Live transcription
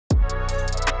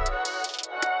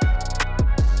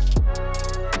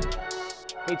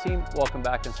Hey team, welcome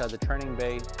back inside the training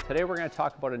bay. Today we're going to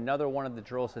talk about another one of the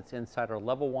drills that's inside our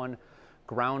level 1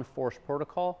 ground force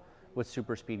protocol with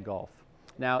SuperSpeed Golf.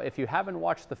 Now, if you haven't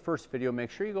watched the first video,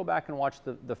 make sure you go back and watch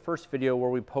the first video where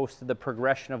we posted the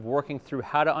progression of working through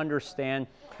how to understand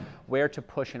where to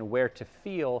push and where to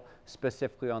feel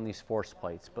specifically on these force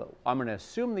plates. But I'm going to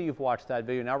assume that you've watched that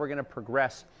video. Now we're going to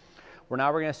progress. We're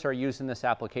going to start using this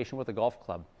application with a golf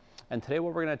club. And today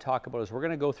what we're going to talk about is we're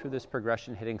going to go through this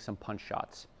progression hitting some punch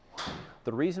shots.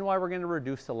 The reason why we're going to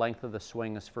reduce the length of the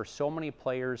swing is for so many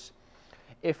players,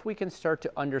 if we can start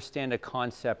to understand a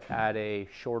concept at a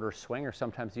shorter swing or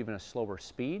sometimes even a slower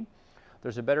speed,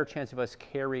 there's a better chance of us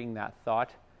carrying that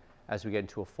thought as we get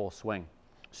into a full swing.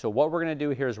 So what we're going to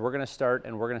do here is we're going to start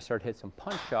hit some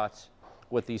punch shots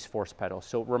with these force pedals.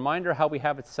 So reminder how we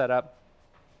have it set up.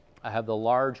 I have the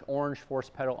large orange force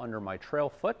pedal under my trail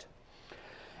foot.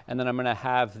 And then I'm going to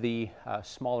have the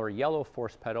smaller yellow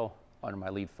force pedal under my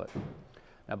lead foot.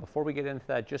 Now before we get into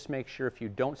that, just make sure if you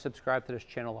don't subscribe to this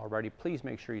channel already, please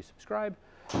make sure you subscribe.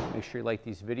 Make sure you like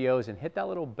these videos and hit that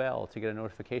little bell to get a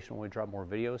notification when we drop more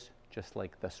videos just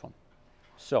like this one.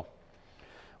 So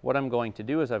what I'm going to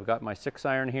do is I've got my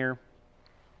 6-iron here.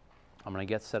 I'm going to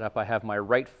get set up. I have my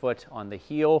right foot on the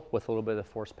heel with a little bit of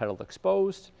the force pedal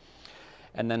exposed.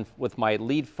 And then with my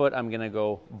lead foot, I'm going to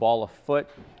go ball a foot.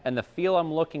 And the feel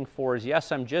I'm looking for is, yes,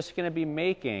 I'm just going to be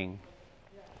making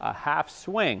a half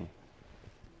swing.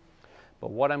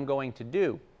 But what I'm going to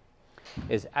do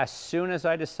is as soon as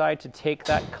I decide to take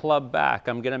that club back,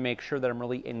 I'm going to make sure that I'm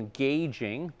really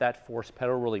engaging that force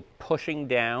pedal, really pushing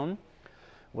down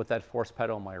with that force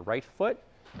pedal on my right foot.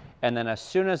 And then as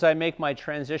soon as I make my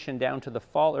transition down to the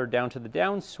fall or down to the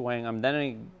downswing, I'm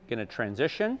then going to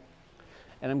transition.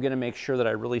 And I'm going to make sure that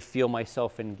I really feel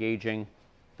myself engaging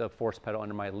the force pedal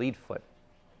under my lead foot.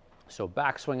 So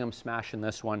backswing, I'm smashing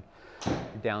this one.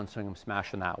 Downswing, I'm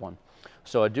smashing that one.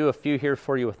 So I'll do a few here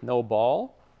for you with no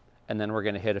ball, and then we're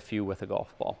going to hit a few with a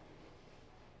golf ball.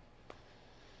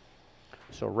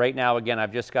 So right now, again,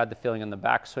 I've just got the feeling in the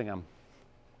backswing. I'm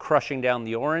crushing down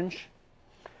the orange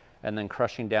and then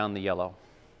crushing down the yellow.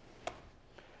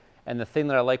 And the thing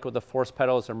that I like with the force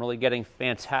pedal is I'm really getting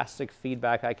fantastic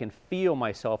feedback. I can feel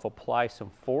myself apply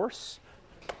some force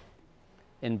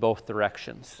in both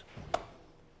directions.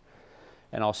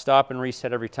 And I'll stop and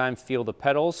reset every time, feel the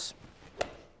pedals,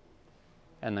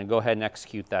 and then go ahead and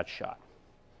execute that shot.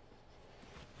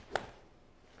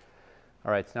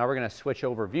 All right, so now we're going to switch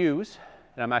over views,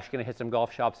 and I'm actually going to hit some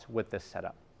golf shots with this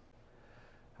setup.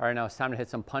 All right, now it's time to hit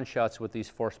some punch shots with these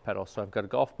force pedals. So I've got a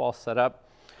golf ball set up.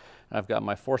 I've got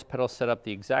my force pedal set up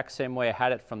the exact same way I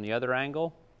had it from the other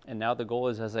angle. And now the goal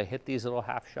is as I hit these little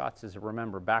half shots is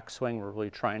remember backswing, we're really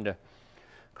trying to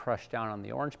crush down on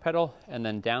the orange pedal, and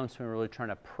then downswing, we're really trying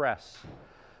to press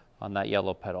on that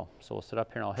yellow pedal. So we'll sit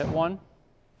up here and I'll hit one.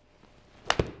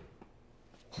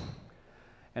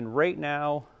 And right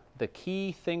now, the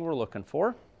key thing we're looking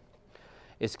for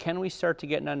is can we start to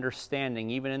get an understanding,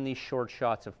 even in these short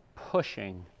shots, of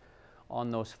pushing on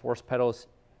those force pedals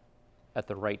at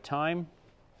the right time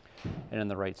and in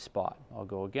the right spot. I'll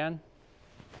go again.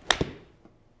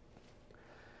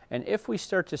 And if we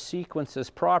start to sequence this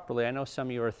properly, I know some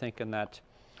of you are thinking that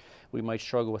we might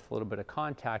struggle with a little bit of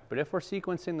contact, but if we're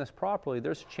sequencing this properly,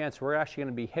 there's a chance we're actually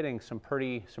going to be hitting some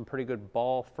pretty good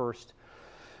ball first,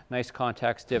 nice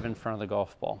contact div in front of the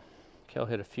golf ball. Okay, I'll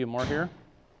hit a few more here.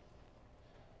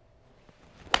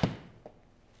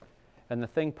 And the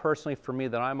thing personally for me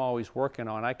that I'm always working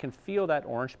on, I can feel that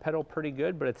orange pedal pretty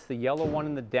good, but it's the yellow one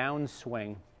in the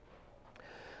downswing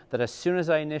that as soon as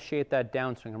I initiate that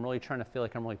downswing, I'm really trying to feel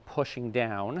like I'm really pushing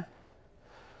down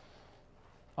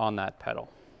on that pedal.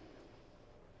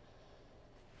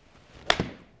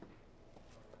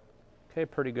 Okay,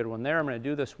 pretty good one there. I'm going to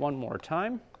do this one more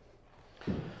time.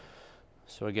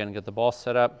 So again, get the ball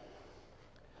set up,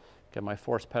 get my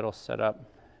force pedal set up,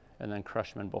 and then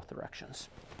crush them in both directions.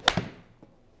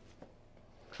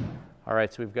 All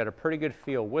right, so we've got a pretty good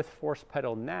feel with force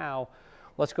pedal. Now,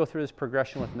 let's go through this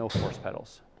progression with no force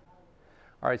pedals.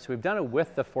 All right, so we've done it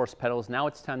with the force pedals. Now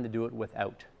it's time to do it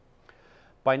without.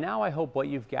 By now, I hope what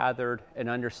you've gathered an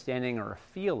understanding or a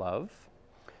feel of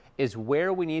is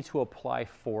where we need to apply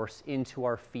force into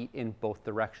our feet in both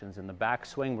directions. In the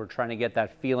backswing, we're trying to get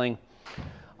that feeling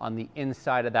on the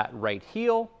inside of that right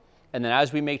heel. And then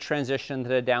as we make transition to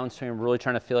the downswing, we're really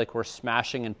trying to feel like we're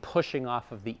smashing and pushing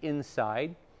off of the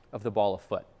inside of the ball of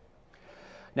foot.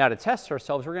 Now to test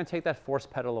ourselves, we're going to take that force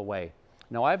pedal away.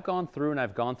 Now I've gone through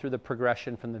the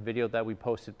progression from the video that we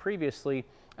posted previously,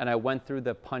 and I went through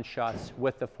the punch shots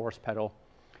with the force pedal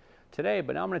today,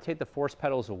 but now I'm going to take the force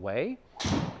pedals away,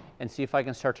 and see if I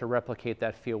can start to replicate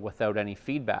that feel without any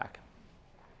feedback.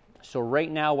 So right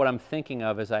now what I'm thinking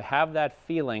of is I have that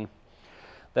feeling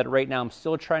that right now I'm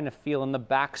still trying to feel in the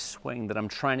backswing, that I'm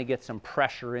trying to get some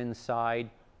pressure inside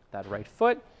that right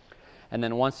foot. And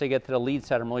then once I get to the lead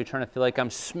side, I'm really trying to feel like I'm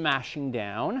smashing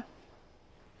down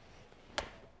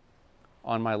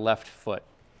on my left foot.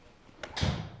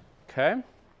 Okay?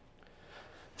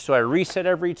 So I reset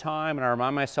every time and I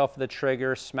remind myself of the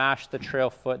trigger, smash the trail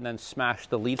foot, and then smash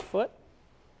the lead foot.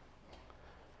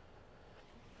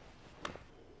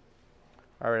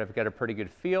 All right, I've got a pretty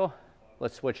good feel.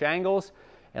 Let's switch angles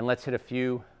and let's hit a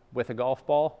few with a golf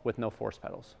ball with no force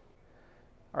pedals.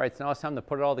 All right, so now it's time to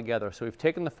put it all together. So we've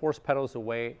taken the force pedals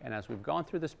away, and as we've gone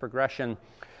through this progression,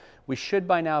 we should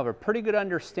by now have a pretty good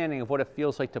understanding of what it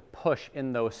feels like to push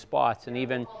in those spots. And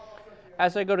even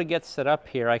as I go to get set up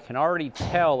here, I can already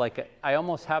tell, like I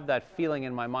almost have that feeling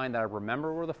in my mind that I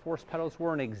remember where the force pedals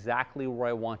were and exactly where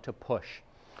I want to push.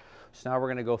 So now we're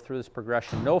gonna go through this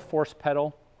progression, no force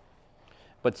pedal,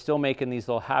 but still making these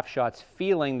little half shots,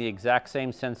 feeling the exact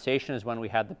same sensation as when we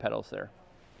had the pedals there.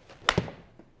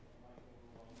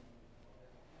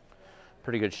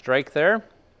 Pretty good strike there.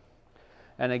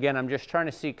 And again, I'm just trying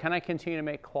to see, can I continue to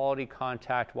make quality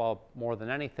contact while more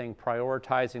than anything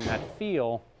prioritizing that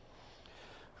feel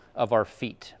of our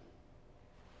feet.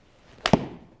 Okay,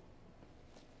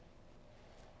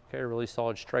 really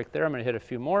solid strike there. I'm going to hit a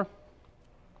few more.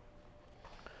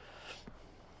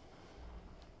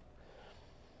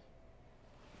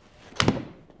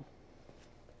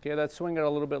 Okay, that swing got a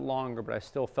little bit longer, but I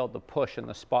still felt the push in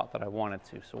the spot that I wanted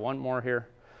to. So one more here.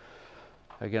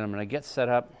 Again, I'm going to get set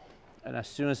up. And as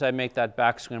soon as I make that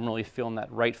backswing, I'm really feeling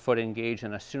that right foot engage.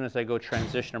 And as soon as I go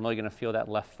transition, I'm really going to feel that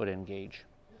left foot engage.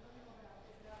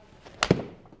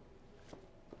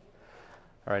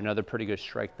 All right, another pretty good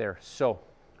strike there. So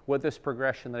with this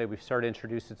progression today, we've started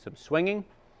introducing some swinging.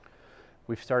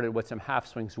 We've started with some half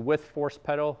swings with force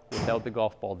pedal, without the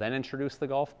golf ball, then introduce the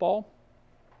golf ball.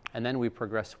 And then we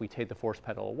progress, we take the force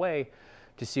pedal away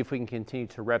to see if we can continue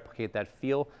to replicate that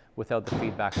feel without the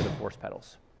feedback of the force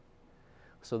pedals.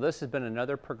 So this has been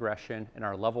another progression in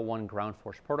our level 1 ground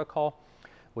force protocol,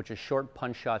 which is short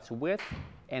punch shots with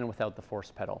and without the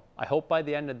force pedal. I hope by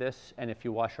the end of this, and if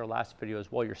you watch our last video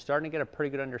as well, you're starting to get a pretty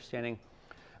good understanding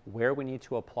where we need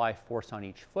to apply force on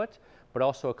each foot, but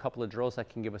also a couple of drills that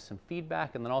can give us some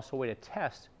feedback, and then also a way to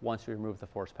test once we remove the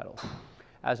force pedals.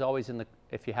 As always,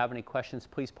 if you have any questions,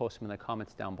 please post them in the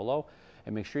comments down below.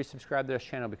 And make sure you subscribe to this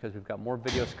channel because we've got more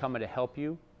videos coming to help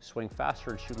you swing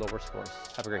faster and shoot lower scores.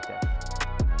 Have a great day.